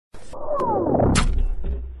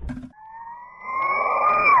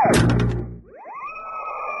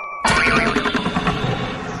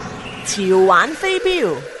潮玩飛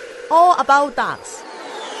鏢 All About Darts。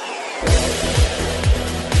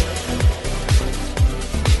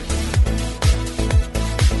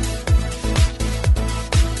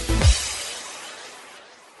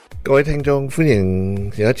各位聽眾，歡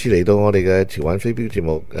迎有一次嚟到我哋嘅潮玩飛鏢節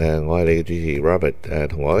目。我係你嘅主持 Robert。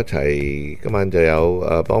同我一齊今晚就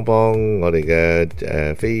有邦邦，我哋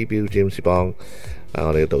嘅飛鏢占士邦，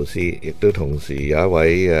我哋嘅導師，亦都同時有一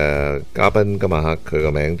位嘉賓。今晚黑佢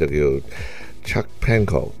個名就叫 Chuck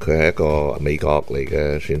Pankow， 佢係一個美國嚟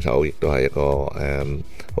嘅選手，亦都係一個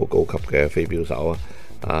好高級嘅飛鏢手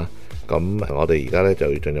啊！咁我哋而家咧就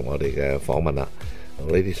要進入我哋嘅訪問啦。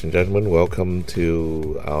Ladies and gentlemen, welcome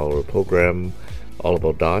to our program All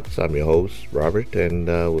About Darts. I'm your host, Robert, and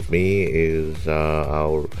with me is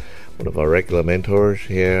one of our regular mentors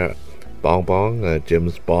here, Bong Bong,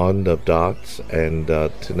 James Bond of darts. And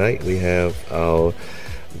tonight we have our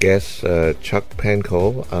guest, Chuck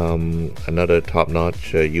Pankow, another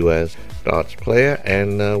top-notch U.S. darts player.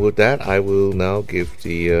 And with that, I will now give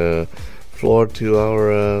the floor to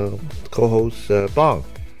our co-host, Bong.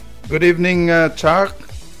 Good evening, Chuck.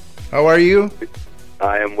 How are you?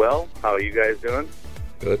 I am well. How are you guys doing?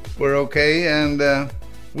 Good. We're okay, and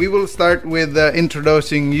we will start with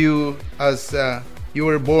introducing you as you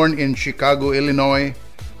were born in Chicago, Illinois,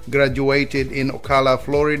 graduated in Ocala,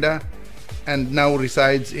 Florida, and now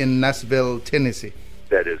resides in Nashville, Tennessee.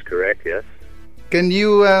 That is correct, yes. Can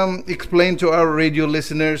you explain to our radio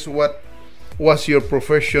listeners what was your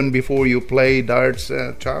profession before you played darts,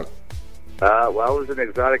 Chuck? Well, I was an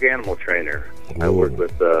exotic animal trainer. Ooh. I worked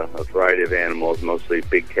with a variety of animals, mostly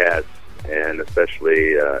big cats and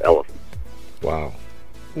especially elephants. Wow.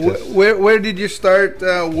 Where did you start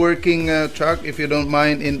working, Chuck, if you don't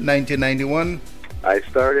mind, in 1991? I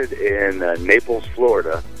started in Naples,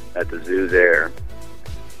 Florida, at the zoo there,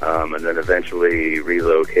 and then eventually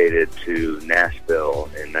relocated to Nashville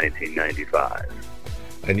in 1995.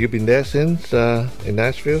 And you've been there since, in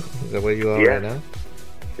Nashville? Is that where you are right now?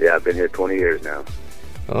 Yeah, I've been here 20 years now.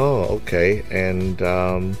 Oh, okay. And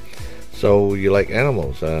so you like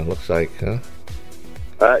animals, looks like, huh?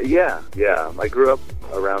 Yeah. I grew up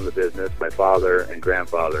around the business. My father and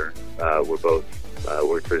grandfather were both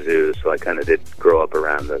worked for zoos, so I kind of did grow up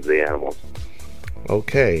around the animals.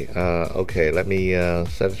 Okay. Let me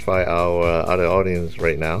satisfy our other audience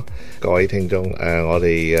right now. 各位聽眾，我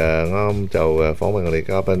哋啱就訪問我哋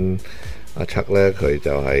嘉賓阿 Chuck 咧，佢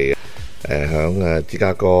就係響芝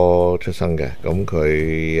加哥出生嘅，咁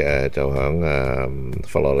佢就響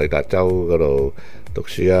佛羅里達州嗰度讀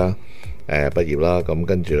書啊，畢業啦，咁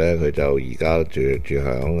跟住咧佢就而家住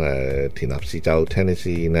響田納西州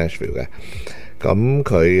Tennessee Nashville 嘅。咁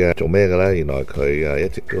佢做咩嘅咧？原來佢一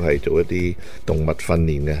直都係做一啲動物訓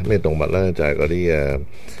練嘅。咩動物咧？就係嗰啲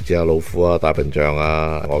似有老虎啊、大笨象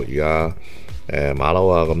啊、鱷魚啊、馬騮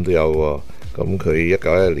啊，咁都有喎。咁佢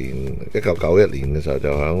1991年嘅時候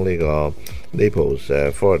就喺呢個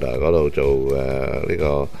Naples Florida 嗰度做呢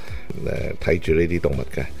個睇住呢啲動物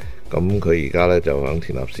嘅。咁佢而家咧就喺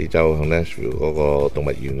田納西州喺 Nashville 嗰個動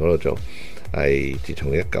物園嗰度做，係自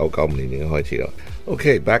從1995年已經開始啦。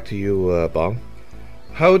Okay, back to you, Bong.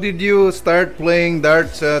 How did you start playing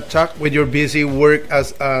darts, Chuck, with your busy work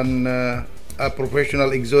as a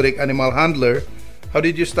professional exotic animal handler? How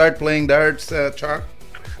did you start playing darts, Chuck?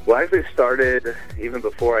 Well, I actually started even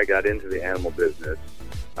before I got into the animal business.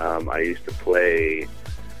 I used to play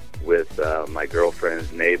with my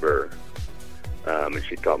girlfriend's neighbor, and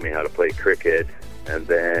she taught me how to play cricket. And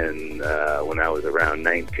then when I was around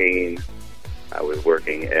 19, I was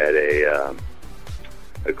working at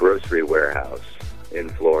a grocery warehouse in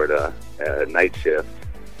Florida at a night shift,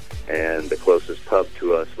 and the closest pub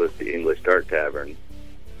to us was the English Dart Tavern.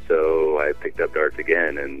 So I picked up darts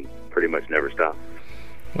again and pretty much never stopped.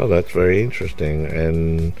 Well, that's very interesting,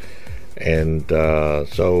 and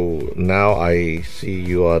so now I see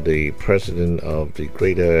you are the president of the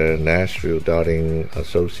Greater Nashville Darting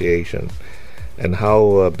Association. And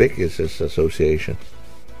how big is this association?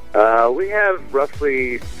 We have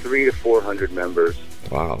roughly 300 to 400 members.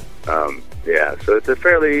 Wow. Yeah, so it's a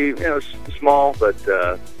fairly small but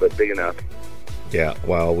big enough. Yeah.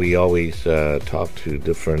 Well, we always talk to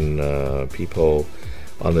different people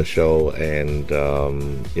on the show, and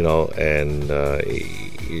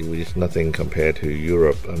it's nothing compared to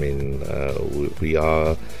Europe. I mean, we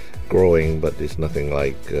are growing, but it's nothing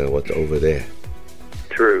like what's over there.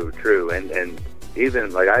 True, and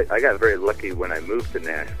even like I got very lucky when I moved to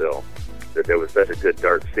Nashville that there was such a good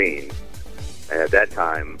dart scene, and at that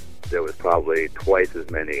time there was probably twice as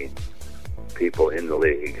many people in the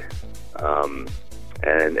league.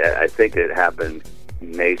 And I think it happened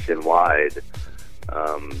nationwide.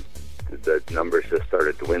 The numbers just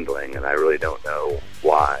started dwindling, and I really don't know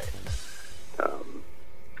why.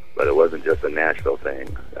 But it wasn't just a Nashville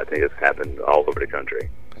thing. I think it's happened all over the country.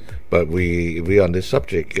 But we on this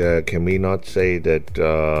subject, can we not say that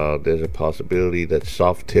there's a possibility that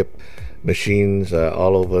soft tip machines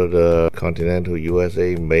all over the continental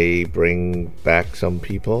USA may bring back some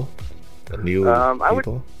people, new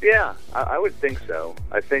people? I would think so.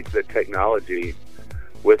 I think the technology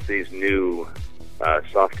with these new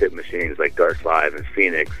soft tip machines like Dart 5 and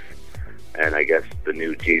Phoenix, and I guess the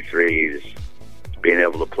new G3s, being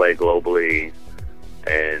able to play globally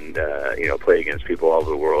and play against people all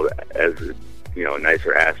over the world as a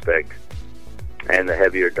nicer aspect, and the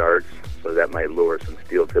heavier darts, so that might lure some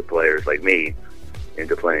steel tip players like me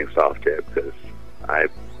into playing soft tip, because I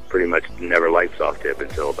pretty much never liked soft tip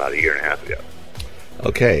until about a year and a half ago.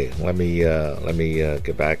 Okay, let me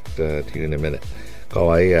get back to you in a minute. 各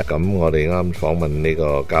位咁我哋啱訪問呢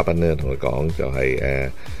個嘉賓咧，同佢講就係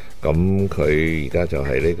咁佢而家就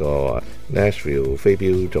係呢個 Nashville 飛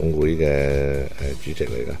鏢總會嘅主席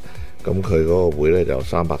嚟㗎。咁佢嗰個會咧就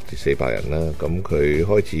300至400人啦。咁佢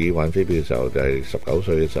開始玩飛鏢嘅時候就係19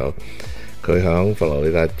歲嘅時候，佢響佛羅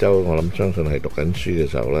里達州，我諗相信係讀緊書嘅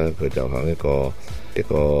時候咧，佢就響一個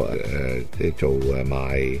做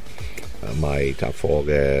賣雜貨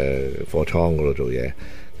嘅貨倉嗰度做嘢。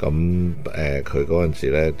咁佢嗰陣時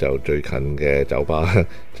咧就最近嘅酒吧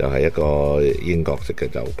就係一個英國式嘅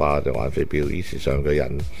酒吧，就玩飛鏢，於是上咗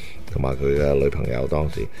癮，同埋佢嘅女朋友當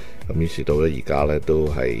時，咁於是到咗而家咧都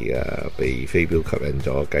係被飛鏢吸引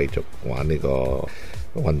咗，繼續玩呢個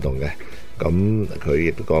運動嘅。咁佢亦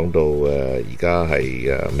都講到而家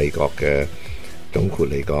係美國嘅總括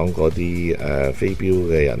嚟講，嗰啲飛鏢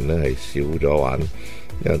嘅人咧係少咗玩，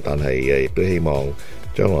但係亦都希望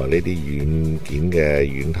將來呢啲軟件嘅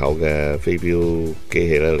軟頭嘅飛鏢機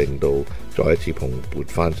器咧，令到再一次蓬勃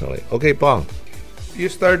翻上嚟。Okay, Bong. You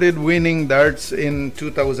started winning darts in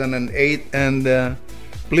 2008, and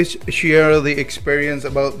please share the experience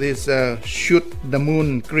about this Shoot the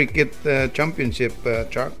Moon Cricket Championship,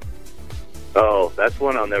 Chuck. Oh, that's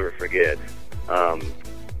one I'll never forget,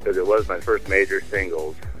 because it was my first major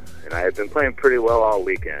singles, and I had been playing pretty well all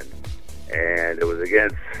weekend, and it was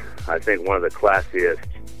against, I think, one of the classiest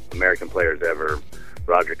American players ever,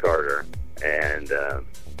 Roger Carter. And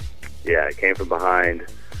I came from behind,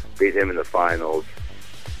 beat him in the finals.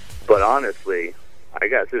 But honestly, I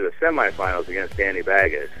got through the semifinals against Danny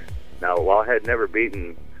Baggish. Now, while I had never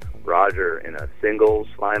beaten Roger in a singles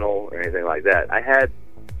final or anything like that, I had,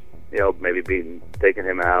 maybe taken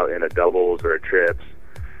him out in a doubles or a trips.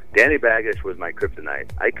 Danny Baggish was my kryptonite.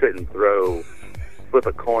 I couldn't flip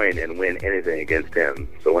a coin and win anything against him.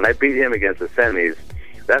 So when I beat him against the semis,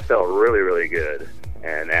 that felt really, really good.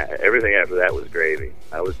 And everything after that was gravy.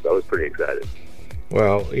 I was pretty excited.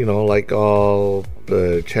 Well, like all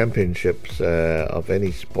the championships of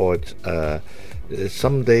any sport,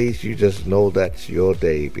 some days you just know that's your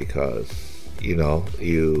day because,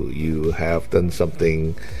 you have done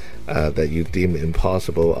something that you deem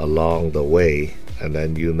impossible along the way, and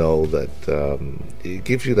then that it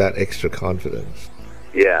gives you that extra confidence.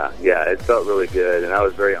 Yeah, it felt really good, and I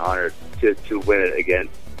was very honored to win it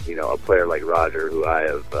against, a player like Roger, who I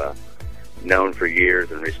have known for years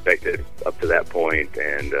and respected up to that point.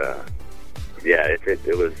 And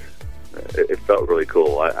it felt really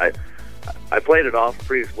cool. I played it off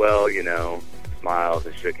pretty well, smiled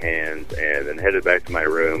and shook hands, and then headed back to my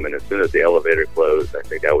room. And as soon as the elevator closed, I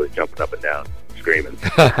think I was jumping up and down, screaming.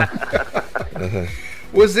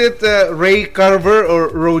 Was it Ray Carver or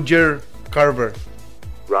Roger Carver?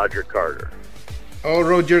 Roger Carter. Oh,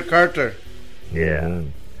 Roger Carter. Yeah. Mm-hmm.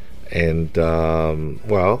 And,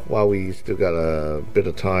 while we still got a bit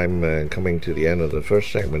of time coming to the end of the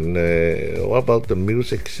first segment, what about the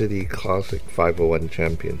Music City Classic 501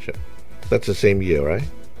 Championship? That's the same year, right?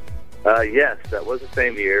 Yes, that was the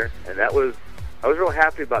same year. And I was real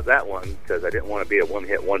happy about that one because I didn't want to be a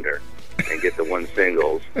one-hit wonder and get the one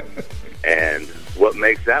singles. And what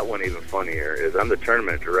makes that one even funnier is I'm the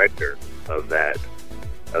tournament director of that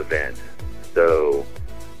event. So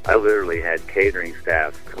I literally had catering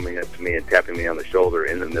staff coming up to me and tapping me on the shoulder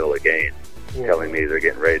in the middle of the game, telling me they're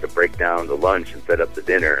getting ready to break down the lunch and set up the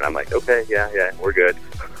dinner. And I'm like, okay, yeah, we're good.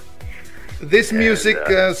 This Music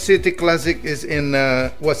City Classic was in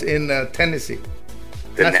Tennessee.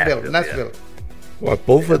 Nashville. Yeah. What,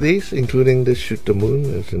 both of these, including the Shoot the Moon,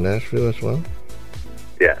 is in Nashville as well?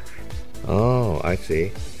 Yes. Oh, I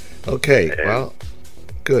see. Okay, and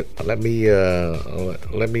Good. Let me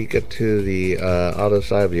get to the other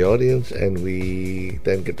side of the audience, and we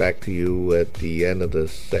then get back to you at the end of the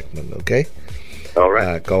segment. Okay? All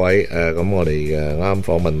right. 各位咁我哋啱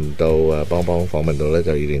訪問到邦邦訪問到咧，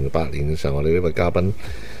就2008年嘅時候，我哋呢位嘉賓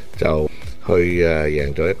就去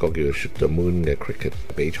贏咗一個叫做 Shoot the Moon 嘅 cricket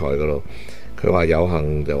比賽嗰度。佢話有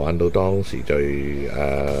幸就玩到當時最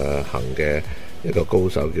行嘅一個高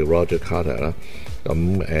手叫 Roger Carter 啦。咁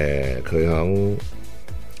佢響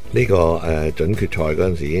呢個準決賽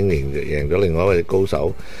嗰陣時已經贏咗另外一位高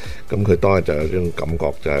手，咁佢當日就有種感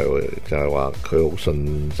覺就係話佢好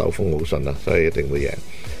順手風好順啦，所以一定會贏。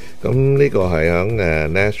咁呢個係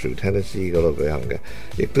喺Nashville Tennessee 嗰度舉行嘅，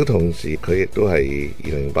亦都同時佢亦都係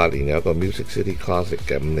2008年有一個 Music City Classic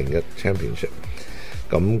嘅501 Championship。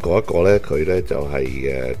咁嗰一個咧，佢咧就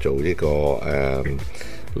係做呢個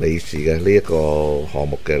理事嘅呢一個項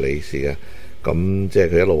目嘅理事嘅。咁即係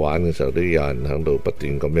佢一路玩嘅時候，都有人喺度不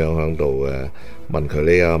斷咁樣喺度問佢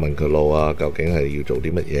呢啊，問佢路啊，究竟係要做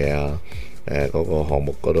啲乜嘢啊？嗰個項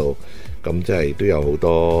目嗰度，咁即係都有好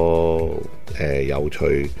多有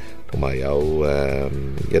趣同埋有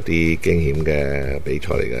一啲驚險嘅比賽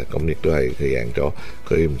嚟嘅。咁亦都係佢贏咗，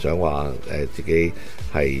佢唔想話自己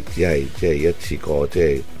係只係即係一次過，即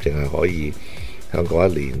係淨係可以喺嗰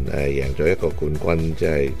一年贏咗一個冠軍，即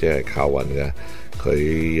係靠運嘅。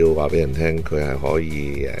佢要話俾人聽，佢係可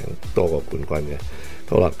以贏多個冠軍嘅。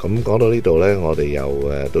好啦，咁講到呢度呢，我哋又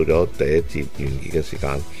到咗第一節完結嘅時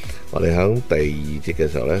間。我哋喺第二節嘅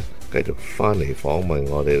時候呢，繼續翻嚟訪問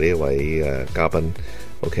我哋呢位嘉賓。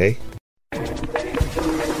OK。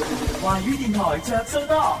華語電台着數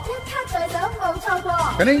多，一卡在手冇錯過。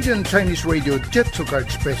Canadian Chinese Radio Jet to Card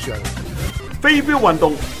Special。飛鏢運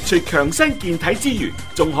動除強身健體之餘，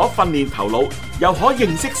仲可訓練頭腦，又可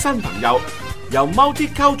認識新朋友。由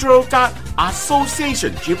Multicultural Dart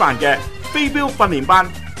Association 主辦嘅飛鏢訓練班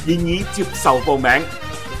現已接受報名，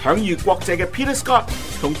享譽國際嘅 Peter Scott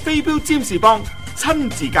同飛鏢占士邦親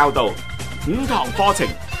自教導，5堂課程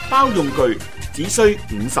包用具，只需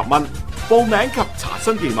50蚊。報名及查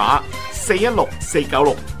詢電話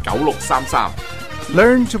416-496-9633。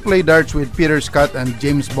Learn to play darts with Peter Scott and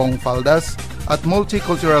James Bong Faldas at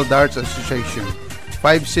Multicultural Darts Association.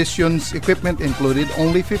 5 sessions, equipment included,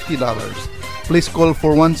 only $50. Please call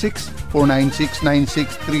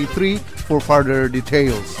 416-496-9633 for further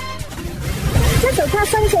details. 一做卡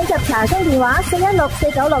申請及查詢電話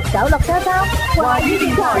416-496-9633。華語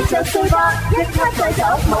電台着數多，一卡在手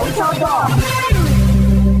冇錯過。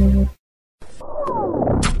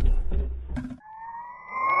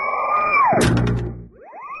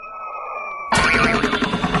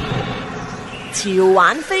潮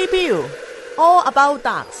玩飛鏢 All About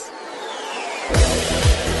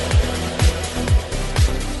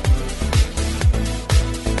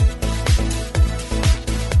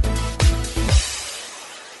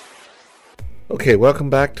welcome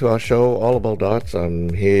back to our show, All About Darts.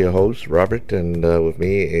 I'm here, your host, Robert, and with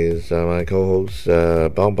me is my co-host,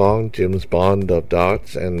 Bong Bong, James Bond of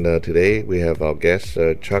Darts. And today we have our guest,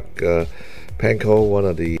 Chuck Panko, one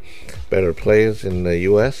of the better players in the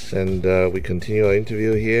U.S. And we continue our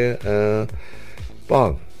interview here.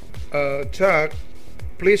 Bong. Chuck,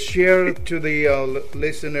 please share to the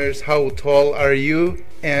listeners how tall are you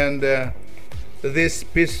and this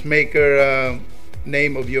peacemaker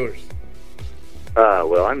name of yours.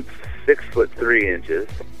 Well, I'm 6'3",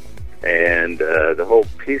 and the whole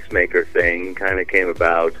peacemaker thing kind of came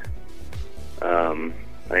about. I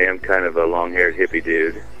am kind of a long-haired hippie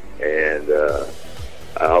dude, and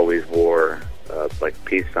I always wore like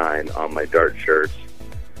peace sign on my dart shirts.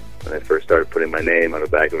 When I first started putting my name on the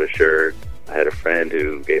back of a shirt, I had a friend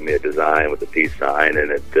who gave me a design with a peace sign,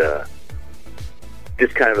 and it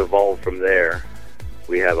just kind of evolved from there.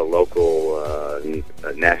 We have a local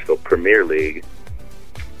Nashville Premier League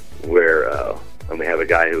where and we have a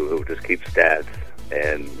guy who just keeps stats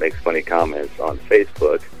and makes funny comments on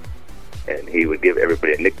Facebook, and he would give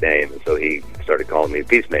everybody a nickname, and so he started calling me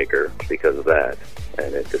Peacemaker because of that,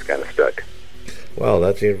 and it just kind of stuck. Well,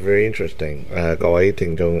 that's very interesting. 各位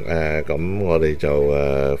聽眾咁我哋就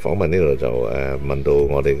訪問呢度就問到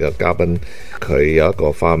我哋嘅嘉賓，佢有一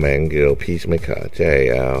個花名叫做 Peacemaker， 即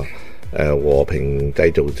係和平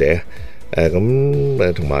製造者。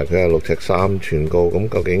咁同埋佢係6尺3寸高，咁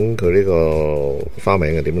究竟佢呢個花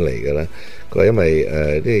名係點嚟嘅咧？佢話因為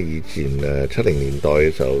即係以前70年代嘅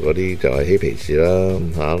時候嗰啲就係嬉皮士啦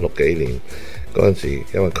60幾年嗰陣時，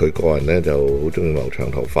因為佢個人咧就好中意留長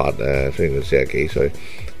頭髮雖然佢40幾歲，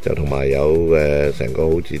就同埋有成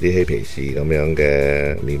個好似啲嬉皮士咁樣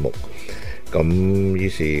嘅面目。咁於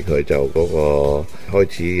是佢就嗰個開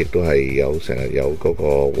始亦都係有成日有嗰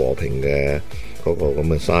個和平嘅嗰個咁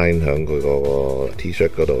嘅 sign 響佢個 T-shirt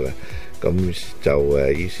嗰度嘅。咁就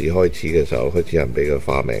於是開始嘅時候開始有人俾佢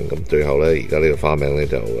花名，咁最後咧而家呢個花名咧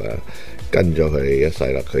就跟咗佢一世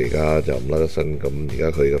啦。佢而家就唔甩得身，咁而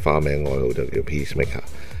家佢嘅花名愛好就叫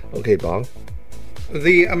Peacemaker。OK， 講。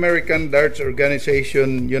The American Darts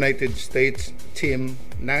Organization United States Team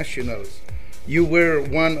Nationals. You were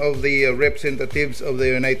one of the representatives of the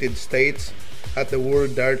United States at the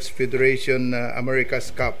World Darts Federation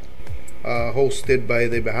America's Cup, hosted by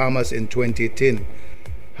the Bahamas in 2010.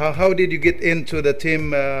 How did you get into the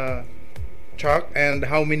team, Chuck, and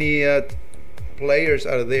how many players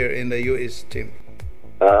are there in the U.S. team?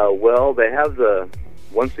 Well, they have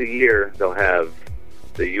once a year they'll have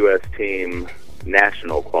the U.S. team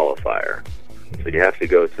national qualifier. So you have to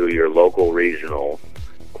go through your local regional,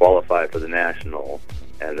 qualify for the national,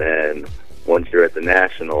 and then once you're at the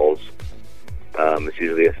nationals, it's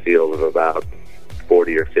usually a field of about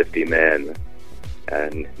 40 or 50 men,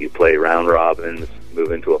 and you play round robins,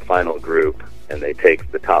 move into a final group, and they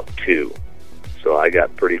take the top two. So I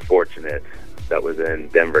got pretty fortunate. That was in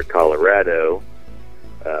Denver, Colorado.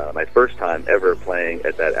 My first time ever playing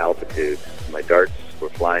at that altitude. My darts were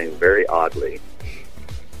flying very oddly,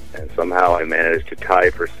 and somehow I managed to tie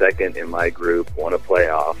for second in my group, won a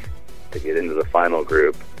playoff to get into the final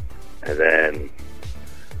group, and then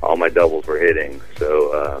all my doubles were hitting.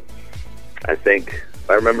 So I think, if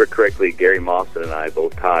I remember correctly, Gary Mawson and I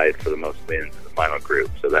both tied for the most wins in the final group,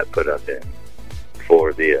 so that put us in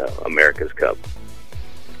for the America's Cup.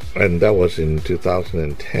 And that was in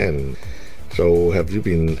 2010. So have you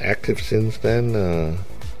been active since then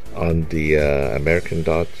on the American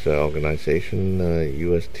Darts organization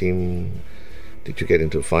U.S. team? Did you get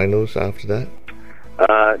into finals after that?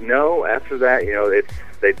 No, after that,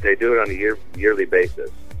 they do it on a yearly basis.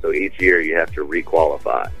 So each year you have to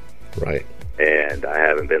re-qualify. Right. And I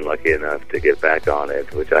haven't been lucky enough to get back on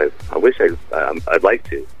it, which I wish I'd like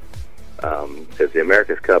to. Because the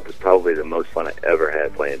America's Cup is probably the most fun I ever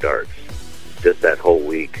had playing darts. Just that whole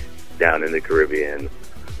week down in the Caribbean,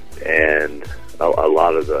 and a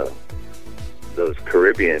lot of those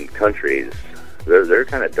Caribbean countries, they're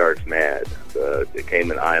kind of darts mad. The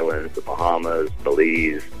Cayman Islands, the Bahamas,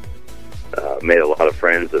 Belize, made a lot of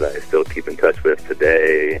friends that I still keep in touch with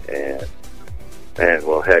today, and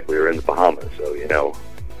well, heck, we were in the Bahamas, so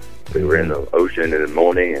we were in the ocean in the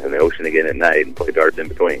morning and the ocean again at night, and played darts in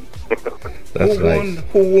between. That's nice.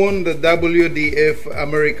 Who won the WDF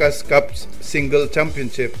America's Cup single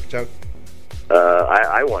championship, Chuck?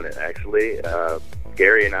 I won it, actually.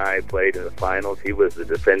 Gary and I played in the finals. He was the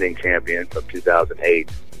defending champion from 2008,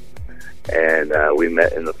 and we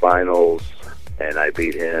met in the finals, and I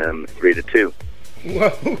beat him 3-2.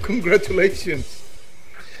 Wow! Congratulations.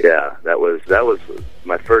 Yeah, that was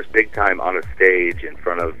my first big time on a stage in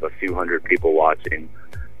front of a few hundred people watching,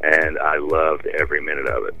 and I loved every minute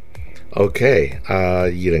of it. OK，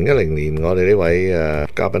 2010年我哋呢位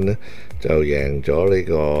嘉賓呢就贏咗呢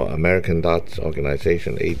個 American Darts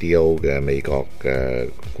Organization ADO 嘅美國嘅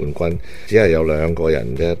冠軍，只係有2個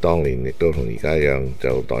人啫。當年亦都同而家一樣，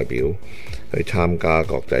就代表去參加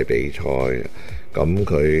國際比賽。咁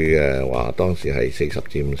佢話當時係40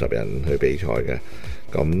至50人去比賽嘅。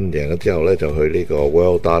咁贏咗之後呢，就去呢個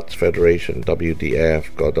World Darts Federation WDF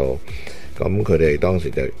嗰度。咁佢哋當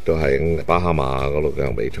時就都喺巴哈馬嗰度舉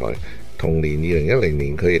行比賽。同年2010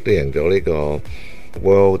年，佢亦都贏咗呢個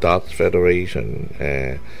World Darts Federation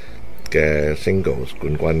嘅 Singles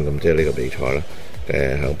冠軍，咁即係呢個比賽啦。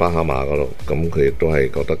響巴哈馬嗰度，咁佢亦都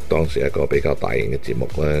係覺得當時一個比較大型嘅節目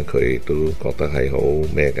咧，佢亦都覺得係好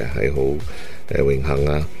咩嘅，係好榮幸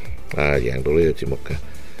啊！贏到呢個節目嘅。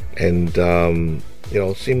And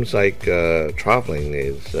seems like traveling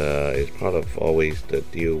is part of always the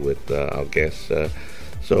deal with our guests.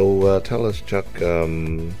 So tell us, Chuck,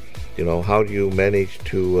 how do you manage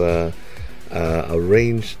to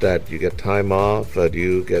arrange that you get time off? Do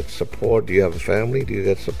you get support? Do you have a family? Do you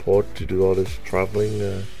get support to do all this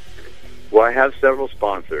traveling? Well, I have several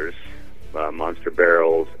sponsors, Monster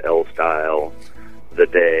Barrels, L Style, The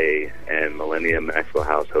Day, and Millennium Maxwell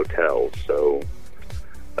House Hotels. So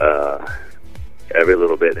every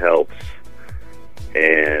little bit helps.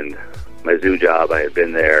 And my zoo job, I had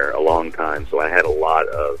been there a long time, so I had a lot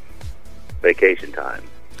of vacation time.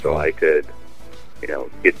 So I could,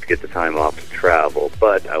 get the time off to travel,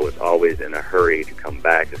 but I was always in a hurry to come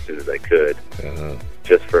back as soon as I could,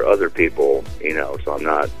 just for other people, so I'm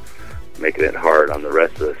not making it hard on the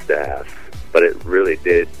rest of the staff. But it really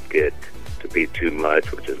did get to be too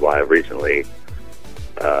much, which is why I recently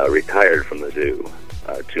retired from the zoo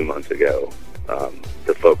 2 months ago,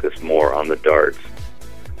 to focus more on the darts.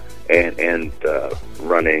 and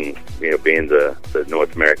running, being the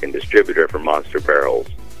North American distributor for Monster Barrels.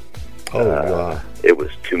 Oh, wow. It was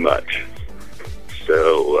too much.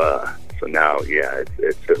 So now,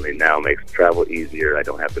 it certainly now makes travel easier. I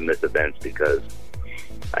don't have to miss events because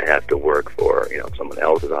I have to work for, someone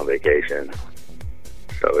else is on vacation.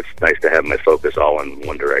 So it's nice to have my focus all in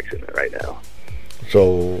one direction right now. So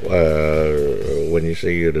when you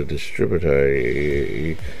say you're the distributor,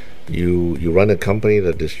 you run a company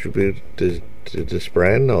that distributes this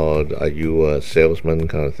brand, or are you a salesman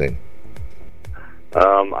kind of thing?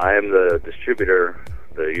 I am the distributor,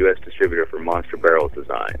 the U.S. distributor for Monster Barrels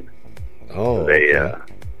Design. Oh, they okay.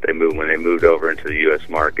 when they moved over into the U.S.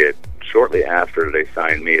 market shortly after they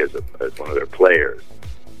signed me as one of their players.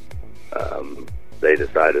 They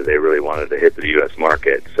decided they really wanted to hit the U.S.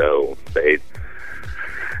 market, so they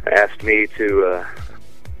asked me to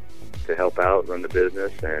help out, run the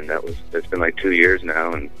business, and it's been like 2 years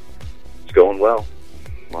now, and it's going well.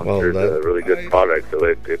 Monster's a really good product, so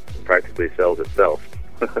it practically sells itself.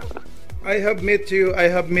 I have met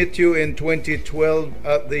you in 2012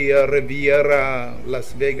 at the Riviera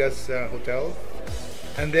Las Vegas hotel,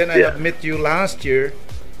 and then I have met you last year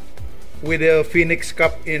with the Phoenix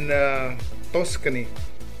Cup in Tuscany.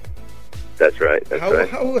 That's right.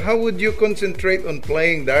 How would you concentrate on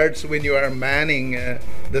playing darts when you are manning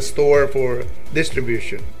the store for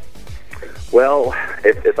distribution? Well,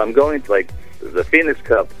 if I'm going to, like, the Phoenix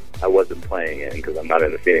Cup, I wasn't playing in because I'm not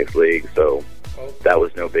in the Phoenix League, so that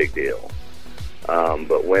was no big deal.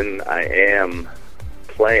 But when I am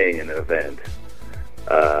playing an event,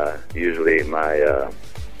 usually my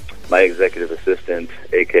executive assistant,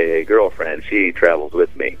 aka girlfriend, she travels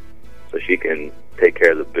with me, so she can take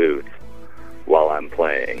care of the booth while I'm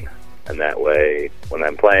playing, and that way, when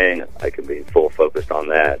I'm playing, I can be full focused on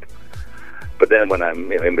that. But then when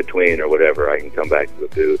I'm in between or whatever, I can come back to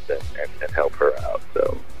the booth and help her out.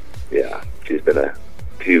 So, yeah, she's been a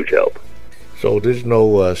huge help. So there's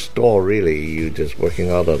no store really. You're just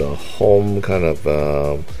working out of a home kind of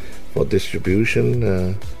for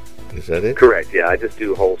distribution. Is that it? Correct. Yeah, I just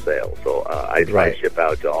do wholesale. So I ship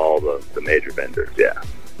out to all the major vendors. Yeah.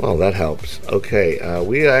 Well, that helps. Okay,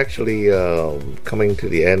 we are actually coming to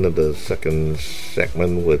the end of the second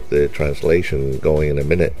segment with the translation going in a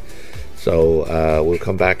minute. So we'll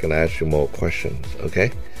come back and ask you more questions.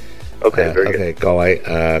 Okay? Okay, very good. Okay, 各位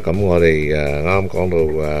咁我哋啱講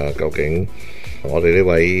到究竟我哋呢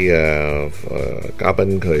位嘉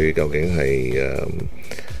賓佢究竟係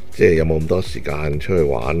即係有冇咁多時間出去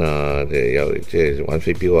玩啊？又即係玩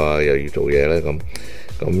飛鏢啊，又要做嘢咧咁。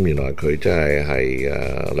咁原來佢真係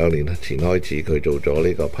2年前開始佢做咗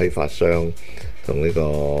呢個批發商同呢個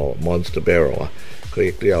Monster Barrel 啊，佢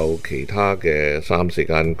亦都有其他嘅3-4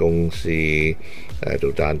間公司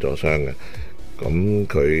做贊助商嘅。咁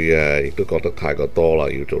佢亦都覺得太過多啦，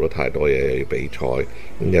要做得太多嘢，又要比賽，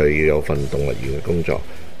咁又要有份動物園嘅工作。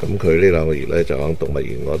咁佢呢2個月咧就喺動物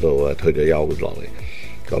園嗰度退咗休落嚟。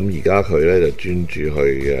咁而家佢咧就專注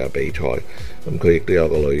去比賽。咁佢亦都有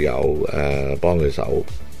個女友幫佢手。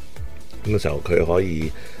咁嘅時候佢可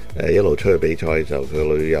以一路出去比賽嘅時候，佢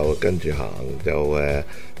個女友跟住行，就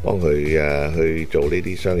幫佢去做呢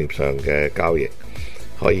啲商業上嘅交易，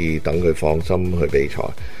可以等佢放心去比賽。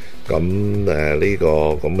咁呢個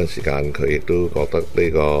咁嘅時間，佢亦都覺得呢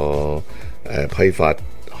個批發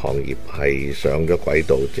行業係上咗軌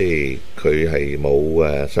道，即係佢係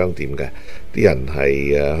冇商店嘅，啲人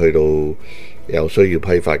係去到有需要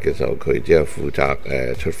批發嘅時候，佢只係負責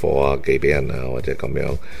出貨啊、寄俾人啊，或者咁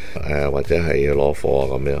樣或者係攞貨啊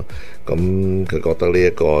咁樣。咁佢覺得呢一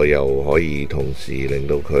個又可以同時令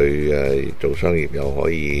到佢做商業，又可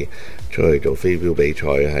以出去做飛鏢比賽，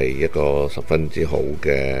係一個十分之好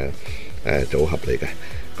嘅組合嚟嘅。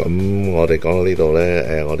咁我哋講到呢度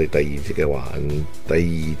呢，我哋第二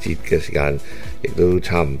節嘅時間亦都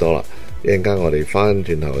差唔多啦。一陣間我哋翻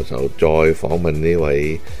轉頭嘅時候，再訪問呢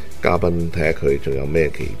位嘉賓，睇下佢仲有咩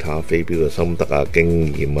其他飛鏢嘅心得啊、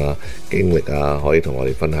經驗啊、經歷啊，可以同我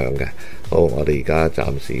哋分享嘅。好，我哋而家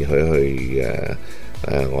暫時去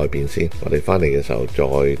外邊先，我哋翻嚟嘅時候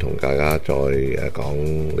再同大家再講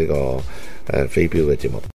呢個飛鏢嘅節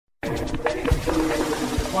目。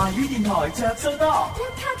華語電台着數多，一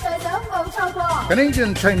卡在手冇錯過。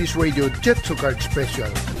Canadian Chinese Radio Jet to Card Special。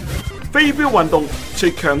飛鏢運動除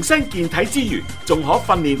強身健體之餘，仲可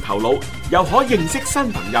訓練頭腦，又可認識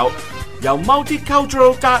新朋友。由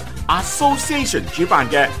Multicultural Dart Association 主辦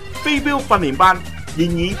嘅飛鏢訓練班現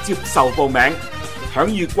已接受報名，享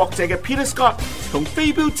譽國際嘅 Peter Scott 同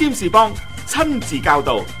飛鏢占士邦親自教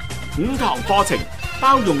導，5堂課程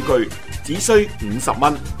包用具，只需50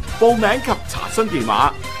蚊。報名及查詢電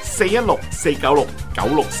話416-496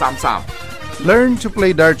 9633。Learn to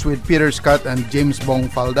play darts with Peter Scott and James Bong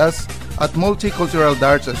Faldas at Multicultural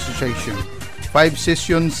Darts Association. 5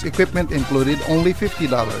 sessions, equipment included, only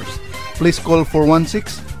 $50. Please call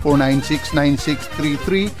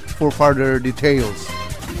 416-496-9633 for further details.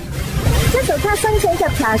 一早卡申請及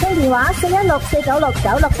查詢電話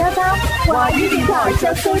416-496-9633，華語電台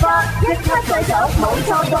着數八，一卡制手冇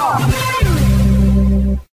錯過。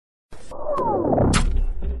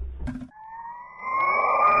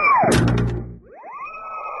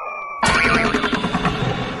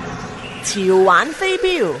潮玩飛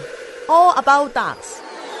鏢 All About Darts。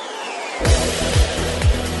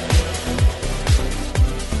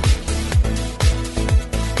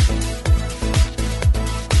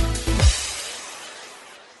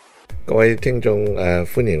各位聽眾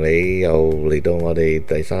歡迎你又嚟到我哋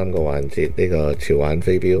第3個環節呢個潮玩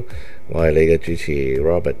飛鏢。我係你嘅主持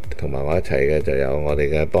Robert， 同埋我一齊嘅就有我哋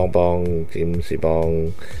嘅詹士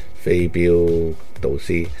邦飛鏢導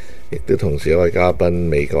師，亦都同時一位嘉賓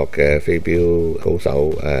美國嘅飛鏢高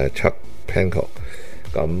手Chuck Pankow。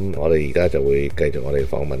咁我哋而家就會繼續我哋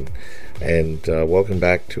訪問。And welcome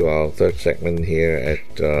back to our third segment here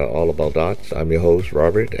at All About Darts. I'm your host,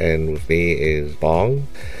 Robert, and with me is Bong,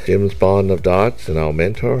 James Bond of Darts, and our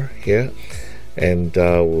mentor here. And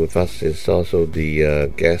with us is also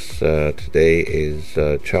the guest today is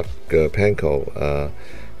Chuck Pankow,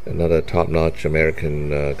 another top-notch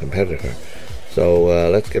American competitor. So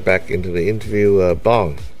let's get back into the interview.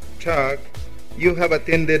 Bong. Chuck, you have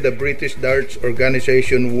attended the British Darts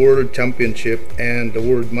Organization World Championship and the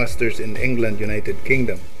World Masters in England, United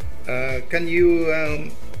Kingdom. Can you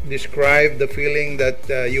describe the feeling that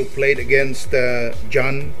you played against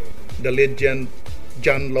John, the legend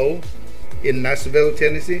John Lowe, in Nashville,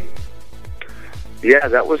 Tennessee? Yeah,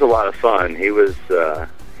 that was a lot of fun. He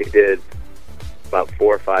did about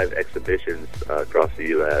 4 or 5 exhibitions across the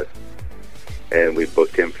U.S., and we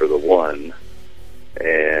booked him for the one.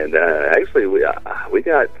 And actually, we got,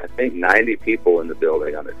 I think, 90 people in the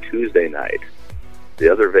building on a Tuesday night. The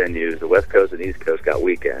other venues, the West Coast and East Coast, got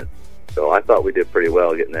weekends. So I thought we did pretty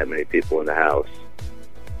well getting that many people in the house.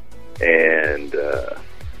 And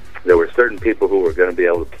there were certain people who were going to be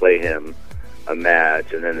able to play him a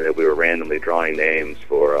match, and then we were randomly drawing names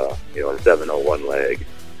for a 701 leg.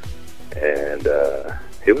 And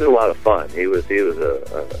it was a lot of fun. He was a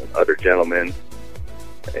utter gentleman,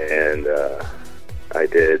 and I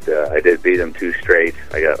did beat him 2 straight.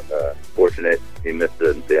 I got fortunate; he missed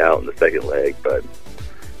the out in the second leg, but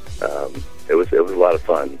it was a lot of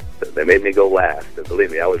fun. They made me go last, and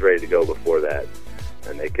believe me, I was ready to go before that,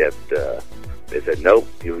 and they kept. They said, "Nope,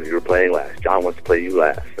 you were playing last. John wants to play you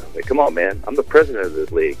last." So I'm like, "Come on, man! I'm the president of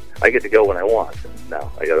this league. I get to go when I want." And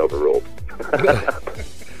no, I got overruled.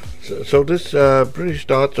 So this British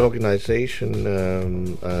Darts Organization,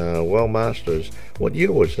 World Masters, what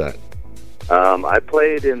year was that? I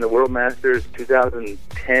played in the World Masters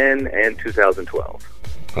 2010 and 2012.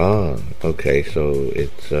 Ah, okay, so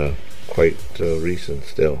it's quite recent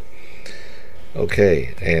still.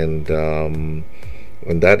 Okay, and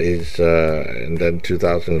that is, and then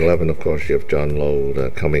 2011, of course, you have John Lowe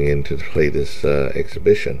coming in to play this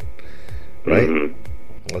exhibition, right? Mm-hmm.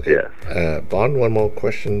 Okay. Yes. Bond, one more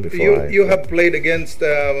question before You have played against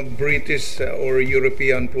British or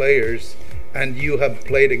European players, and you have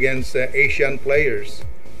played against Asian players.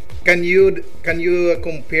 Can you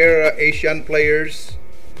compare Asian players,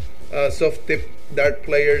 soft tip dart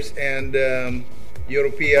players, and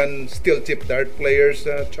European steel tip dart players,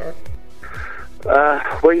 Chuck?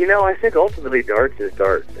 Well, I think ultimately darts is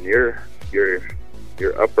darts, and your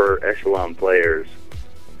upper echelon players,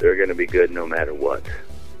 they're going to be good no matter what.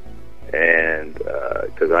 And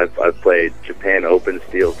because I've played Japan Open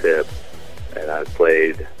steel tip, and I've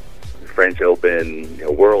played French Open,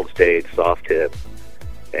 world stage soft tip,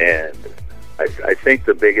 and I think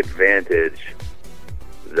the big advantage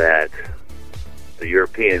that the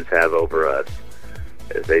Europeans have over us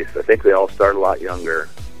is I think they all start a lot younger,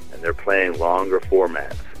 and they're playing longer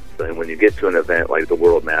formats. So when you get to an event like the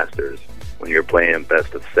World Masters, when you're playing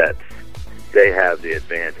best of sets, they have the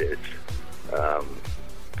advantage.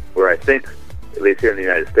 Where I think, at least here in the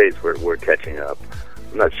United States, we're catching up.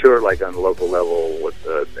 I'm not sure, like on the local level with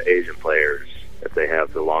the Asian players, if they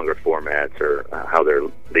have the longer formats or how their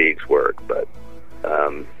leagues work. But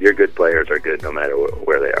your good players are good no matter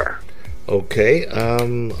where they are. OK，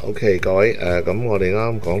 各位咁我哋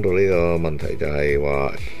啱講到呢個問題就係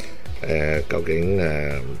話究竟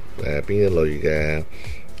邊一類嘅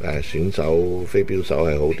選手飛鏢手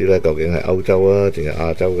係好啲咧？究竟係歐洲啊，定係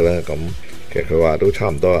亞洲嘅咧？咁其實佢話都差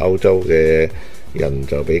唔多，歐洲嘅人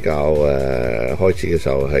就比較開始嘅時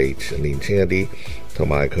候係年輕一啲，同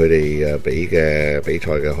埋佢哋比嘅比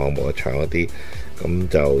賽嘅項目長一啲，咁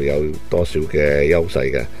就有多少嘅優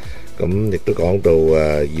勢嘅。咁亦都講到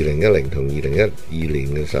2010同2012年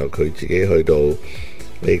嘅時候，佢自己去到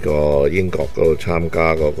呢個英國嗰度參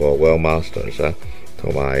加嗰個 World Masters 啦，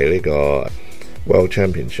同埋呢個 World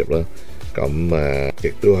Championship 啦。咁亦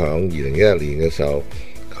都響2011年嘅時候，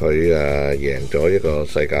佢贏咗一個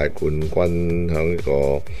世界冠軍，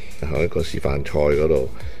響一個示範賽嗰度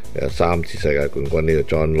3次世界冠軍呢個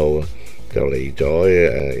John Low 就嚟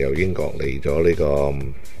咗由英國嚟咗呢個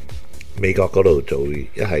美國嗰度做一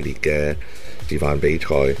系列嘅示範比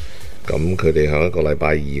賽。咁佢哋響一個禮拜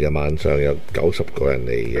二嘅晚上有90個人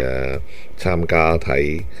嚟參加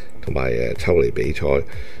睇，同埋抽嚟比賽。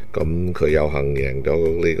咁佢有幸贏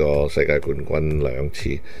咗呢個世界冠軍2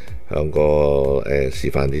次，響個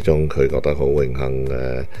示範之中，佢覺得好榮幸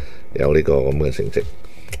有呢個咁嘅成績。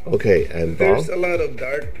Okay, and there's a lot of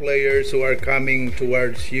dart players who are coming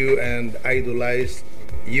towards you and idolize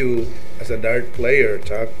you as a dart player,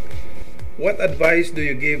 Chuck. What advice do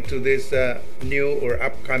you give to these new or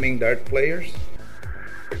upcoming dart players?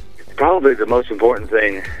 Probably the most important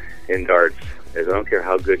thing in darts is I don't care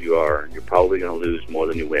how good you are, you're probably going to lose more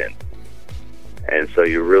than you win. And so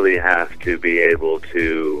you really have to be able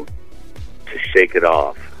to shake it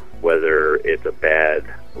off, whether it's a bad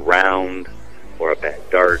round or a bad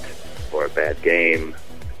dart or a bad game.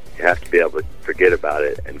 You have to be able to forget about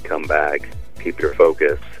it and come back, keep your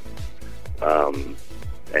focus.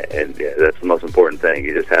 And yeah, that's the most important thing.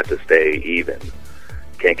 You just have to stay even.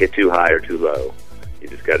 Can't get too high or too low. You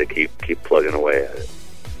just got to keep plugging away at it.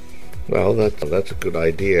 Well, that's a good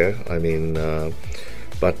idea. I mean,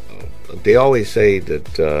 but they always say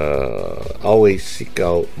that always seek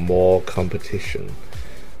out more competition,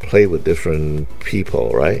 play with different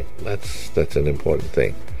people, right? That's an important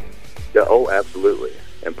thing. Yeah, oh, absolutely.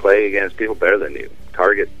 And play against people better than you.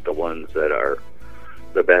 Target the ones that are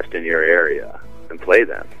the best in your area and play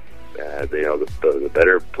them. The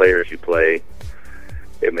better players you play,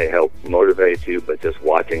 it may help motivate you, but just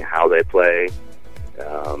watching how they play,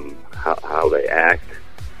 how they act,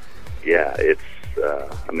 yeah, it's.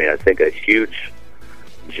 I think a huge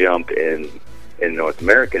jump in North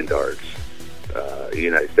American darts, the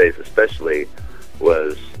United States especially,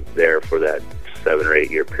 was there for that 7 or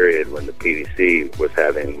 8 year period when the PDC was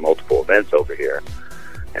having multiple events over here,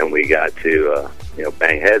 and we got to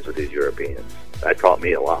bang heads with these Europeans. That taught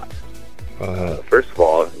me a lot. First of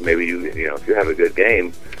all, maybe if you have a good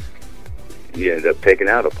game, you end up taking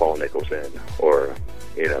out a Paul Nicholson or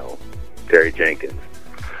Terry Jenkins.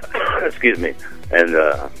 Excuse me, and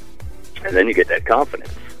then you get that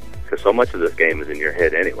confidence, because so much of this game is in your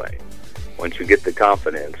head anyway. Once you get the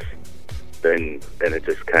confidence, then it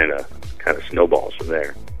just kind of snowballs from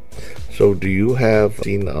there. So, do you have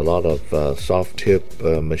seen a lot of soft tip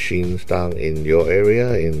machines down in your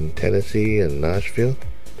area in Tennessee and Nashville?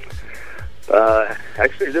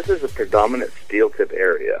 Actually, this is a predominant steel tip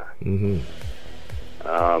area. Mm-hmm.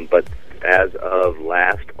 But as of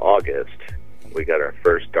last August, we got our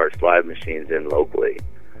first Dart Slide machines in locally,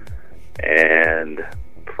 and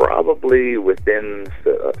probably within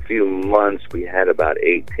a few months we had about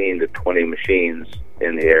 18 to 20 machines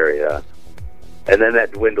in the area, and then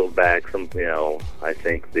that dwindled back. I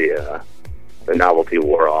think the novelty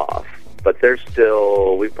wore off, but there's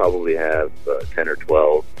still, we probably have 10 or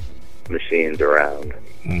 12 machines around.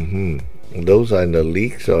 Mm-hmm. And those are in the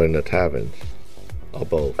leagues or in the taverns, or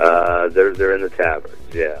both? They're in the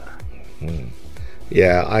taverns, yeah. Mm.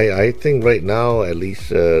 Yeah, I think right now at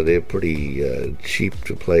least they're pretty cheap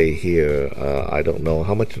to play here. I don't know,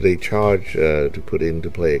 how much do they charge to put in to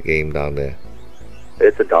play a game down there?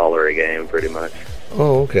 It's $1 a game, pretty much.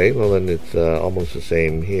 Oh, okay. Well, then it's almost the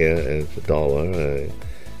same here, and it's $1.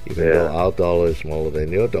 Even though our dollar is smaller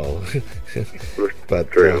than your dollar. But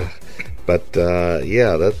true.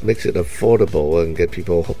 Yeah, that makes it affordable and get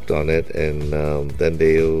people hooked on it, and then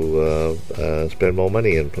they'll spend more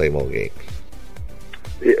money and play more games.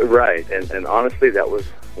 Yeah, right, and honestly, that was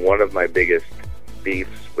one of my biggest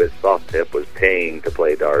beefs with soft tip, was paying to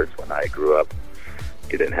play darts. When I grew up,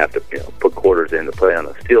 you didn't have to put quarters in to play on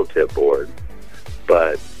a steel tip board.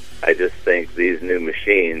 But I just think these new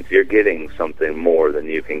machines, you're getting something more than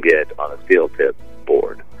you can get on a steel tip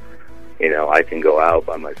board. I can go out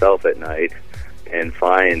by myself at night and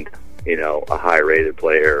find, a high-rated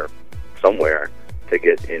player somewhere to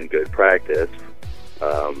get in good practice.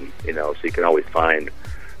 So you can always find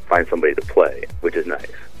somebody to play, which is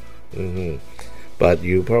nice. Mm-hmm. But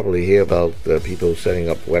you probably hear about people setting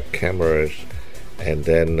up web cameras and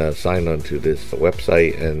then sign on to this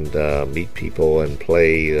website and meet people and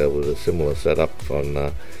play with a similar setup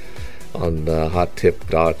on on hot tip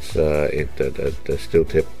darts, the steel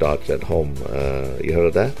tip darts at home. You heard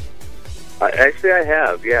of that? Actually, I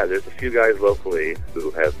have. Yeah, there's a few guys locally who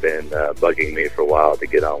have been bugging me for a while to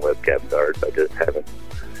get on webcam darts. I just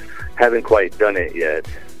haven't quite done it yet.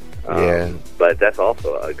 Yeah. But that's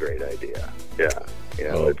also a great idea. Yeah. You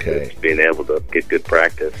know, it's being able to get good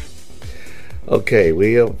practice. Okay,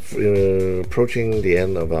 we are approaching the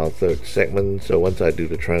end of our third segment, so once I do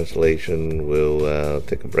the translation, we'll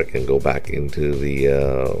take a break and go back into the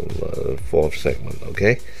fourth segment,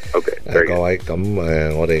 okay? Okay, very good. 各位，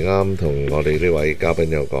咁我哋啱同我哋呢位嘉賓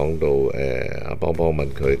有講到，阿邦問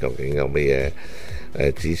佢究竟有咩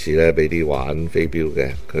嘢指示咧，俾啲玩飛鏢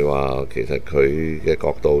嘅。佢話其實佢嘅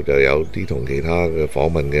角度就有啲同其他嘅訪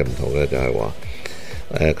問嘅唔同嘅，就係話。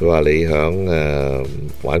佢話你響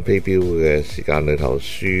玩飛鏢嘅時間裏頭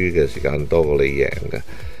輸嘅時間多過你贏嘅，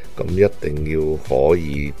咁一定要可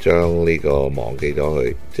以將呢個忘記咗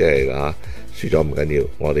佢，即係輸咗唔緊要，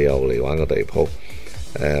我哋又嚟玩個第二鋪，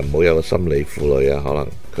唔好有個心理負累啊，可能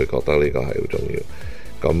佢覺得呢個係好重要。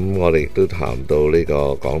咁我哋亦都談到呢個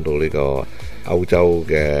講到呢個歐洲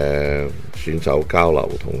嘅選手交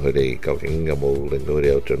流，同佢哋究竟有冇令到佢哋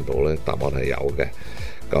有進步呢？答案係有嘅。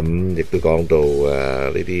咁亦都講到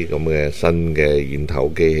呢啲咁嘅新嘅軟頭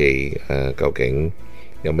機器究竟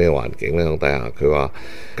有咩環境呢？響底下佢話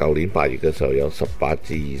舊年8月嘅時候有18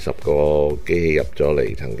至20個機器入咗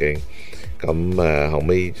嚟曾經，咁後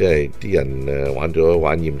尾即係啲人玩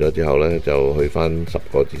厭咗之後呢，就去返10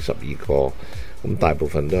個至12個，咁大部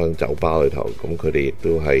分都喺酒吧裏頭，咁佢哋亦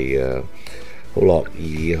都係好樂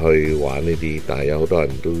意去玩呢啲，但係有好多人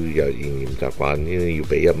都有仍然唔習慣，因為要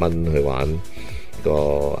俾1蚊去玩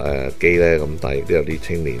個機呢，咁但係亦都有啲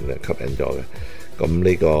青年吸引咗嘅。咁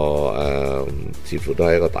呢個似乎都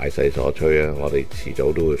係一個大勢所趨啊！我哋遲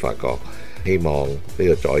早都會發覺，希望呢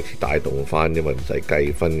個再次帶動翻，因為唔使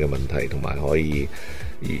計分嘅問題，同埋可以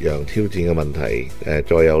讓挑戰嘅問題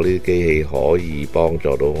再有呢啲機器可以幫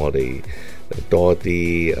助到我哋多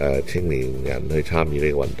啲青年人去參與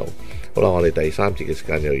呢個運動。好啦，我哋第3節嘅時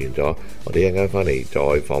間就完咗，我哋一陣間翻嚟再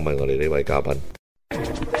訪問我哋呢位嘉賓。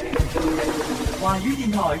華語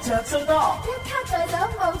電台着數多，一卡在手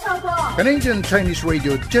冇錯過。Canadian Chinese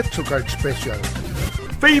Radio Jet to Card Special。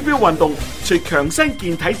飛鏢運動除強身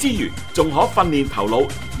健體之餘，仲可訓練頭腦，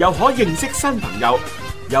又可認識新朋友。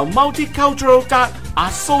由 Multicultural Dart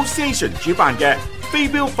Association 主辦嘅飛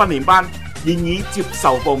鏢訓練班現已接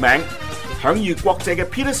受報名，享譽國際嘅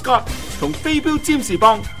Peter Scott 同飛鏢占士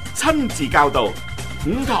邦親自教導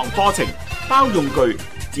，5堂課程包用具，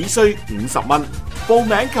只需50蚊。報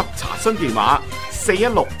名及查詢電話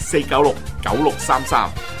416-496-9633。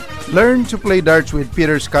Learn to play darts with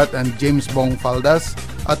Peter Scott and James Bong Faldas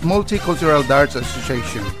at Multicultural Darts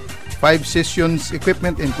Association. 5 sessions,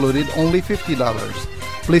 equipment included, only $50.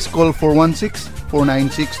 Please call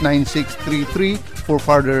 416-496-9633 for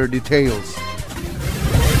further details.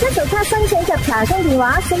 一早卡申請及查詢電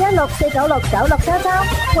話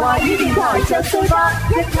416-496-9633。華語電台着數多，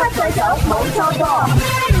一卡在手冇錯過。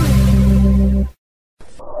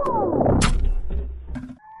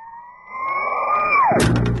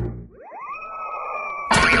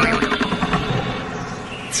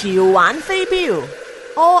潮玩飛鏢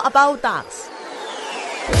All About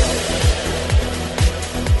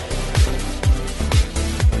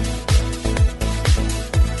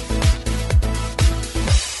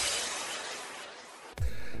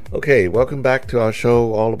welcome back to our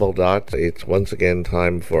show, All About Darts. It's once again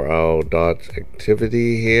time for our darts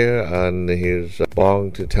activity here, and here's Bong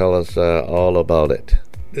to tell us all about it.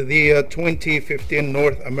 The 2015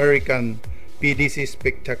 North American PDC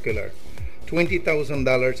Spectacular.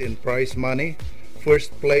 $20,000 in prize money.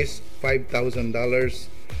 First place, $5,000,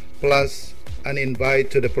 plus an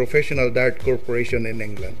invite to the Professional Dart Corporation in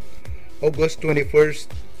England. August 21st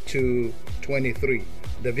to 23.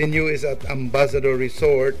 The venue is at Ambassador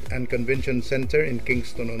Resort and Convention Center in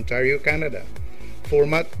Kingston, Ontario, Canada.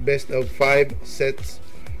 Format, best of 5 sets,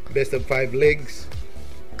 best of 5 legs.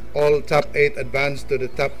 All top 8 advance to the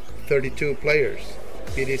top 32 players.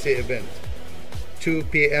 PDC event. 2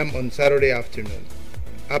 p.m. on Saturday afternoon.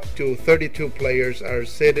 Up to 32 players are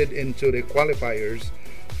seeded into the qualifiers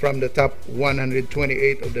from the top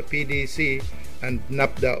 128 of the PDC and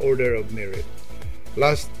NAPDA Order of Merit.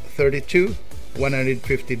 Last 32,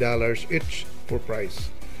 $150 each for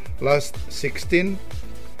prize. Last 16,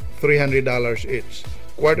 $300 each.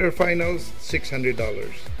 Quarterfinals, $600.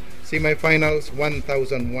 Semifinals,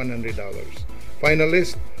 $1,100.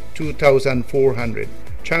 Finalist, $2,400.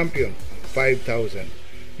 Champion, $5,000.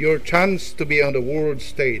 Your chance to be on the world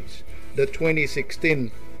stage, the 2016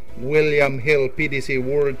 William Hill PDC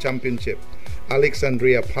World Championship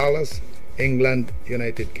Alexandria Palace, England,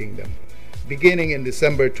 United Kingdom. Beginning in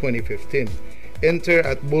December 2015. Enter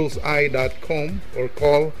at bullseye.com or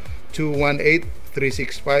call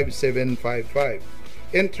 218-365-755.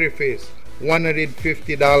 Entry fees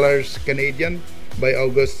 $150 Canadian by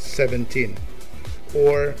August 17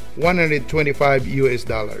 or $125 US.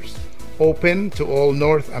 Open to all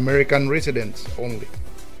North American residents only.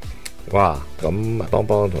 哇！咁邦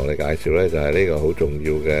邦同你介紹呢，就係呢個好重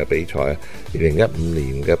要嘅比賽，2015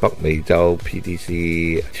年嘅北美洲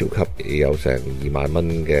PDC 超級有成20000蚊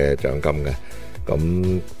嘅獎金嘅，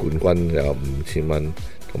咁冠軍有5000蚊，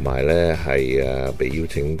同埋呢係被邀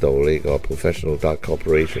請到呢個 Professional Dart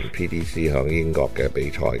Corporation PDC 響英國嘅比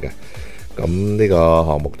賽嘅。咁呢個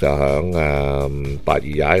項目就響8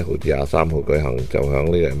月21號至23號舉行，就響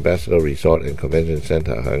呢個 Ambassador Resort and Convention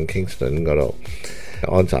Centre 響 Kingston 嗰度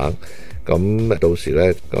安省。咁到時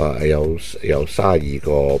呢，有32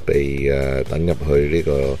個被等入去呢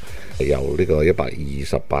個由呢個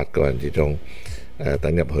128個人之中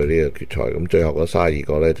等入去呢個決賽。咁最後嗰32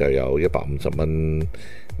個呢，就有150蚊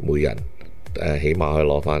每人。起碼可以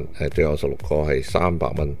攞翻，最後16個係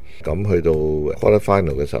300蚊，咁去到 quarter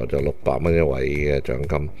final 嘅時候就600蚊一位嘅獎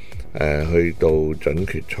金，去到準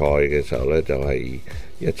決賽嘅時候呢，就係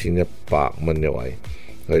1100蚊一位，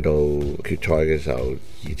去到決賽嘅時候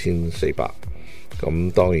2400，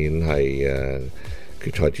咁當然係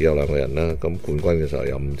決賽只有2個人啦，咁冠軍嘅時候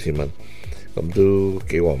有5000蚊，咁都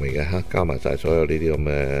幾和味嘅嚇，加埋晒所有呢啲咁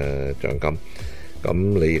嘅獎金。咁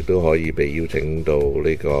你亦都可以被邀請到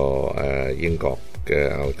呢個英國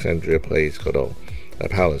嘅 Alexandria Place 嗰度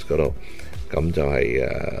，Palace 嗰度，咁就係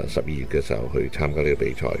12月嘅時候去參加呢個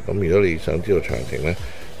比賽。咁如果你想知道詳情呢，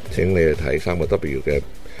請你去睇3W 嘅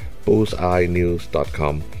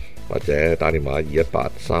bullseyenews.com 或者打電話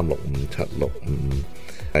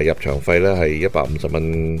218-365-7655。入場費呢係150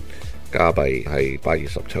蚊加幣，係8月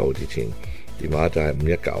17號之前。電話就係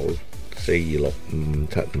519-426-5575。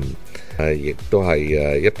亦都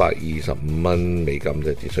係125蚊美金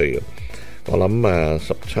就只需要。我諗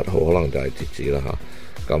17號可能就係截止啦嚇。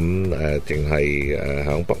咁淨係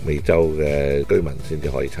響北美洲嘅居民先至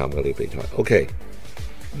可以參加呢個比賽。OK。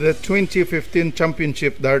The 2015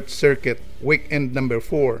 Championship Dart Circuit Weekend Number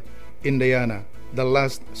 4, Indiana, The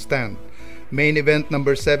Last Stand. Main Event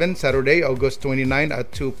Number 7, Saturday, August 29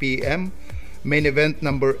 at 2 p.m. Main Event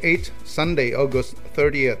Number 8, Sunday, August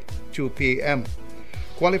 30th, 2 p.m.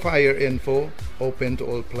 Qualifier info open to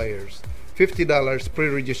all players. $50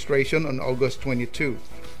 pre-registration on August 22.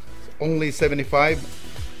 Only $75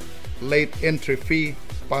 late entry fee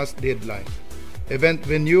past deadline. Event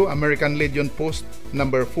venue American Legion Post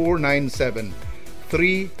number 497,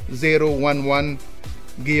 3011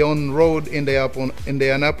 Guion Road,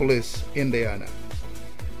 Indianapolis, Indiana.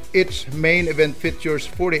 Each main event features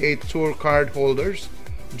 48 tour card holders,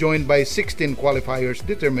 joined by 16 qualifiers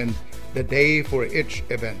determined the day for each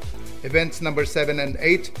event. Events number 7 and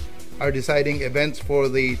 8 are deciding events for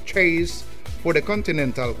the chase for the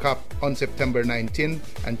Continental Cup on September 19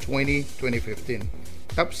 and 20, 2015.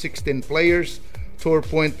 Top 16 players, tour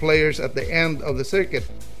point players at the end of the circuit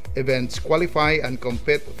events qualify and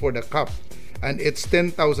compete for the cup and its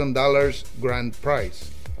 $10,000 grand prize.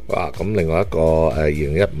 哇！咁另外一個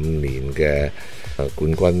2015年嘅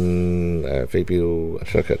冠軍飛鏢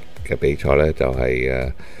circuit 嘅比賽呢，就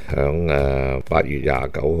係響8月29號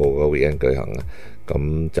個 weekend 舉行啊。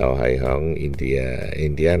咁就係響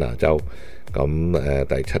Indiana 州。咁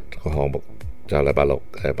第7個項目就係禮拜六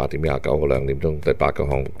8點29號2點鐘，第8個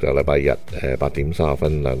項目就係禮拜日8點30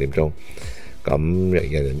分2點鐘。咁人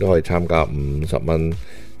人都可以參加，50蚊。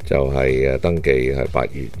就係登記係8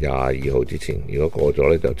月22號之前，如果過咗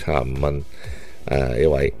呢，就75蚊一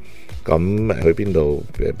位。咁去邊度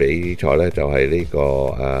比賽呢？就係呢個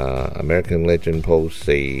American Legion Post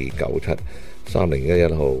 497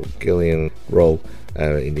 3011號 Guion Road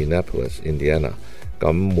Indianapolis, Indiana。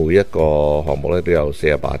咁每一個項目呢都有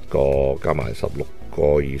48個，加埋16個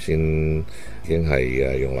預先已經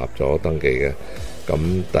係容納咗登記嘅。咁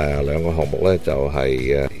兩個項目呢，就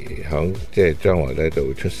係響即係將來呢就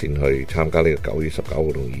會出線去參加呢個9月19號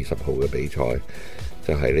同20號嘅比賽，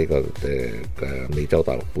就係呢個美洲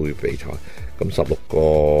大陸杯比賽。咁16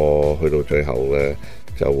個去到最後呢，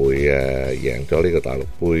就會贏咗呢個大陸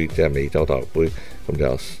杯，即係美洲大陸杯，咁就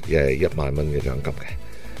1萬蚊嘅獎金嘅。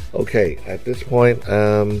Okay, at this point,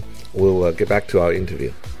 we'll get back to our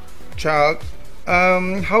interview. Chuck,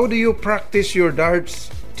 how do you practice your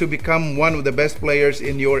darts to become one of the best players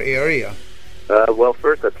in your area? Well,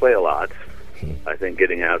 first I play a lot. I think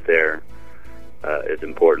getting out there is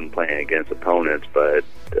important, playing against opponents. But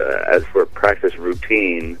as for practice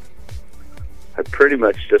routine, I pretty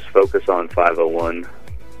much just focus on 501,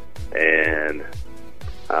 and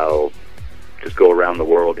I'll just go around the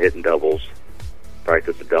world hitting doubles,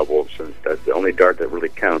 practice the doubles, since that's the only dart that really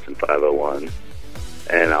counts in 501.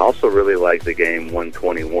 And I also really like the game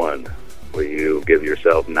 121, where you give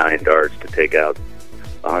yourself 9 darts to take out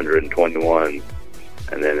 121,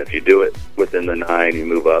 and then if you do it within the 9, you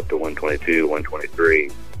move up to 122, 123.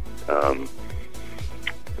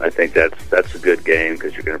 I think that's a good game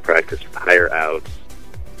because you're going to practice higher outs.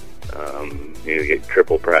 You get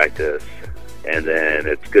triple practice, and then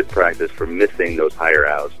it's good practice for missing those higher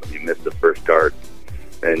outs. When you miss the first dart,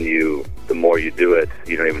 then the more you do it,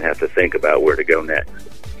 you don't even have to think about where to go next.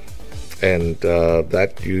 And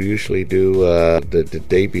that you usually do the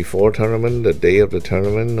day before tournament, the day of the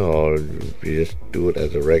tournament, or you just do it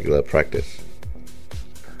as a regular practice?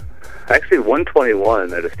 Actually,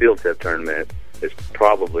 121 at a steel tip tournament is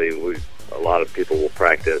probably a lot of people will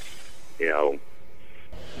practice,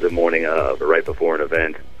 the morning of or right before an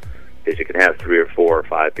event, because you can have 3 or 4 or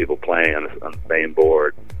 5 people playing on the same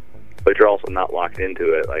board, but you're also not locked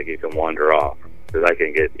into it. Like, you can wander off, because I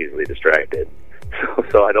can get easily distracted.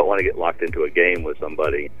 So I don't want to get locked into a game with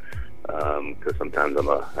somebody, because sometimes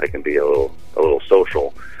I can be a little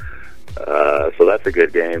social. So that's a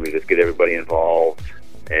good game. You just get everybody involved,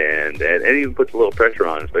 and it even puts a little pressure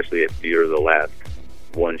on, especially if you're the last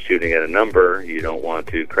one shooting at a number. You don't want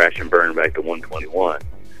to crash and burn back to 121,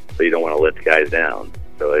 so you don't want to let the guys down.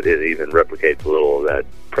 So it even replicates a little of that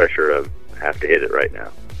pressure of have to hit it right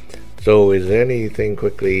now. So is there anything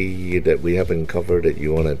quickly that we haven't covered that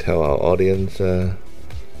you want to tell our audience at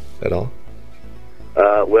all?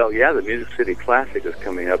 Well, yeah, the Music City Classic is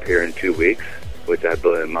coming up here in 2 weeks, which I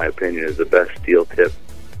believe, in my opinion, is the best steel tip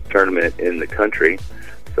tournament in the country.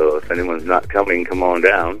 So if anyone's not coming, come on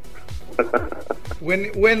down.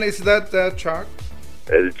 When is that, Chuck?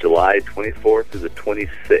 It's July 24th through the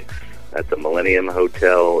 26th at the Millennium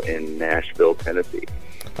Hotel in Nashville, Tennessee.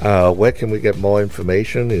 Where can we get more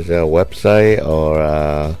information? Is there a website or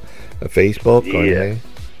a Facebook? Yeah. Or anything?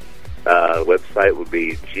 Website would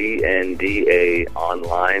be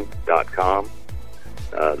gndaonline.com.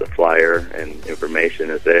 The flyer and information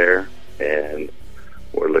is there, and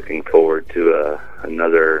we're looking forward to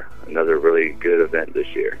another really good event this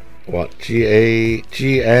year. What?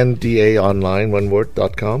 GNDA online, one word,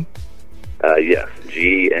 .com? Yes,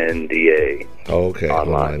 GNDA. Okay,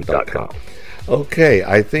 online.com. Okay,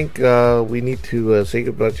 I think we need to say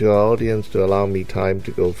goodbye to our audience to allow me time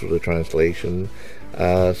to go through the translation.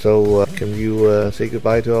 So can you say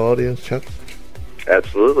goodbye to our audience, Chuck?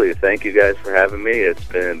 Absolutely. Thank you guys for having me. It's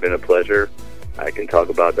been a pleasure. I can talk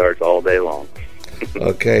about darts all day long.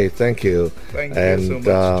 Okay, thank you. Thank you so much,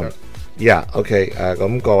 Chuck. Yeah, OK，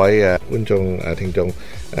 咁各位觀眾聽眾，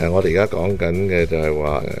我哋而家講緊嘅就係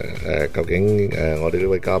話究竟我哋呢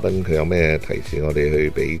位嘉賓佢有咩提示我哋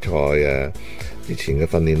去比賽之前嘅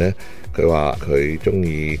訓練呢？佢話佢中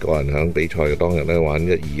意個人響比賽嘅當日咧玩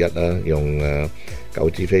121啦，用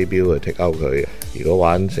9支飛鏢去剔out佢。如果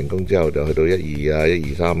玩成功之後就去到12啊、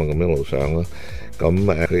123啊咁一路上咯。咁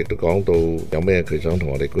佢亦都講到有咩佢想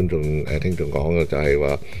同我哋觀眾聽眾講嘅就係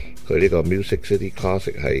話。佢呢個 Music City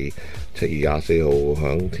Classic 係7月24號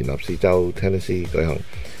響田納西州 Tennessee 舉行，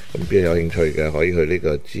咁邊有興趣嘅可以去呢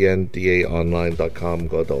個 gndaonline.com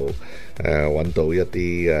嗰度揾到一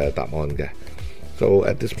啲答案嘅。So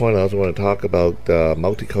at this point I also want to talk about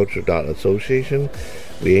Multicultural Dart Association.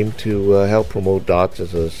 We aim to help promote darts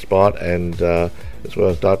as a sport and as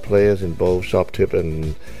well as dart players in both soft tip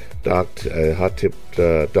and hard tipped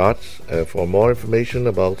darts. For more information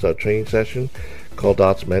about our training session, call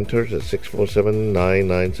Darts Mentors at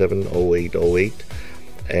 647-997-0808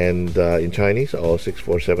 and in Chinese or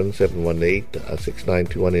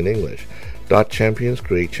 647-718-6921 in English. Dart Champions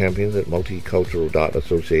create champions at Multicultural Dart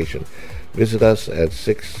Association. Visit us at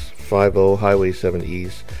 650 Highway 7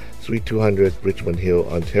 East, Suite 200, Richmond Hill,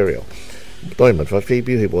 Ontario. 當然文化飛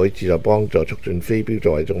鏢協會旨在幫助促進飛鏢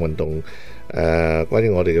作為一種運動。關於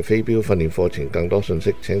我哋嘅飛鏢訓練課程更多信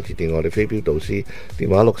息請致電我哋飛鏢導師電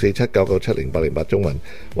話647-997-0808中文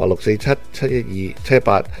或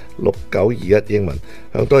647-718-6921英文。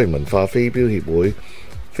向多元文化飛鏢協會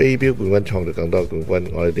飛鏢冠軍創造更多冠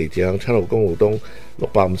軍。我哋地址響7號公路東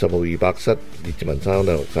650號200室列治文山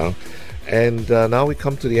6省。And now we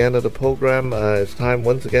come to the end of the program. It's time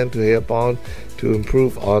once again to hear Bond to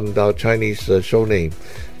improve on our Chinese show name.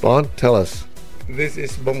 Bond, tell us. This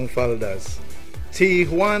is Bong Faldas.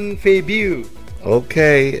 Tijuan Febiu.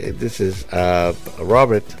 Okay, this is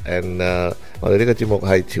Robert, and 我哋呢個節目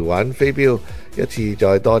係潮玩飛鏢，一次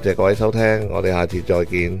再多謝各位收聽，我哋下次再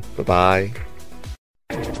見，拜拜。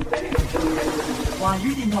華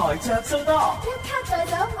語電台着數多，一卡在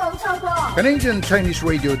手冇錯過。Canadian Chinese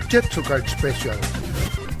Radio Jet to Card Special。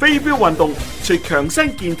飛鏢運動除強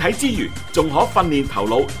身健體之餘，仲可訓練頭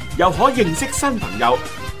腦，又可認識新朋友。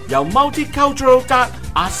由 Multicultural Dart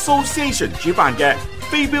Association 主辦嘅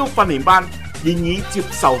飛鏢訓練班現已接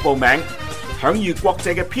受報名，享譽國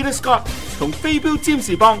際嘅 Peter Scott 同飛鏢占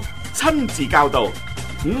士邦親自教導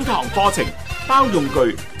，5堂課程包用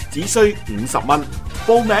具，只需50蚊。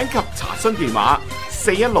報名及查詢電話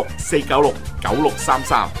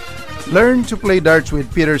416-496-9633。Learn to play darts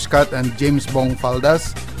with Peter Scott and James Bong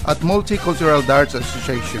Faldas at Multicultural Darts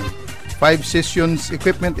Association. 5 sessions,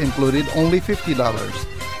 equipment included, only $50.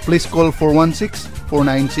 Please call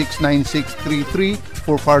 416-496-9633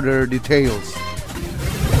 for further details.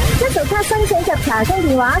 一早卡申請及查詢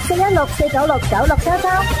電話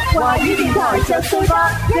416-496-9633。華語電台着數播，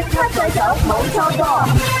一卡在手冇錯過。